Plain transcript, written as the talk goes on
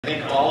I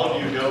think all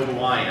of you know who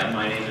I am.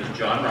 My name is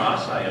John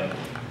Ross. I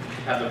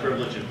have the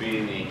privilege of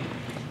being the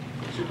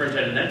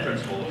superintendent and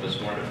principal of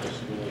this wonderful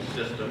school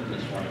system,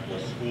 this wonderful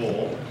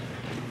school.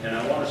 And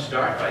I want to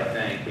start by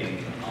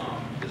thanking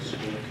the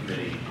school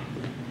committee,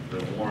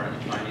 the Warrant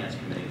and Finance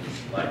Committee, the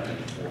selectmen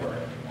for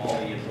all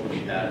the input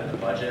we've had in the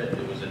budget.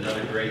 It was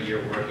another great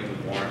year working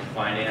with Warrant and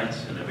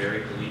Finance in a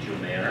very collegial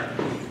manner.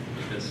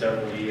 It's been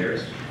several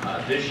years.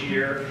 This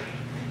year,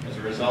 as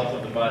a result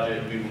of the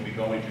budget, we will be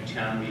going to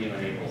town meeting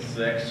on April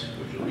 6th,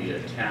 which will be a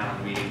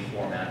town meeting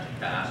format to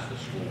pass the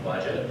school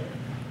budget.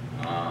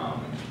 I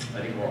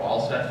think we're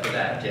all set for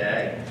that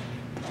day,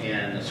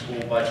 and the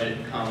school budget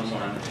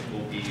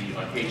will be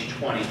on page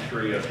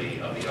 23 of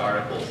the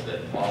articles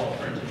that Paula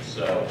printed.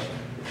 So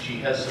she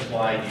has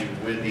supplied you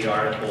with the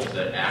articles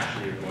that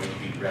actually are going to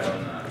be read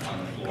on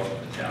the floor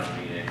of the town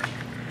meeting.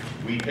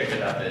 We pick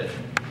it up at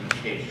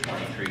page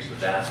 23, so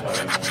that's why we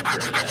won't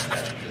print that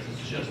section, because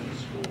it's just the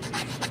school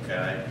piece,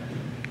 okay?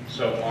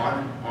 So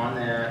on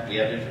that, we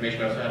have information.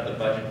 We also have the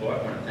budget book.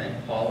 I want to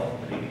thank Paula for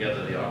putting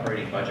together the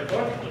operating budget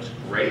book. It looks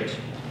great.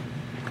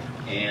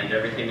 And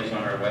everything is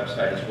on our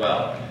website as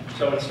well.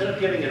 So instead of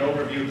giving an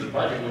overview of the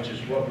budget, which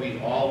is what we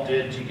all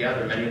did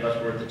together, many of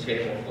us were at the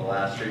table for the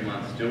last 3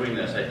 months doing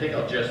this, I think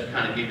I'll just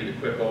kind of give you the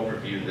quick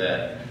overview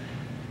that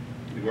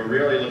we're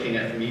really looking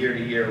at from year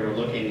to year. We're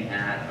looking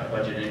at a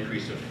budget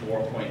increase of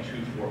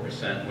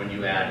 4.24% when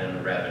you add in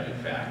the revenue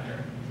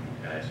factor.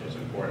 Okay, so it's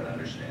important to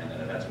understand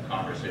that. I've had some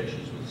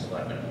conversations with the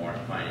selectmen and Warrant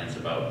and Finance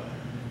about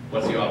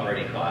what's the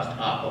operating cost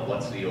up, but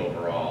what's the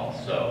overall.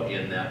 So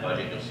in that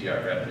budget, you'll see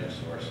our revenue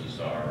sources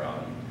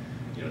are,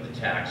 the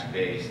tax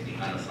base, the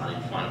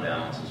unassigned fund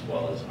balance, as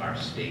well as our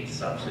state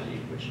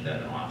subsidy, which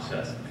then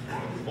offsets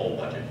the full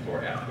budget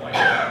for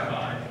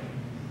FY25.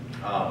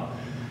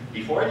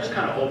 Before I just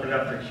kind of open it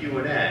up for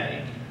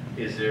Q&A,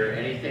 is there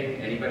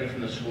anybody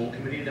from the school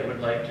committee that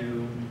would like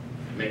to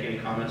make any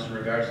comments in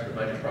regards to the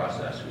budget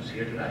process? Who's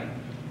here tonight?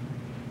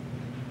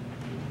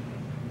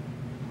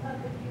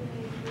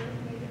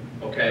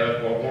 Okay,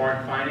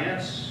 Warrant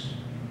Finance,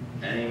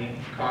 any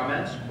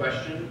comments,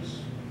 questions?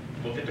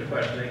 We'll get to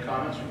questions. Any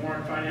comments from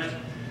Warrant Finance?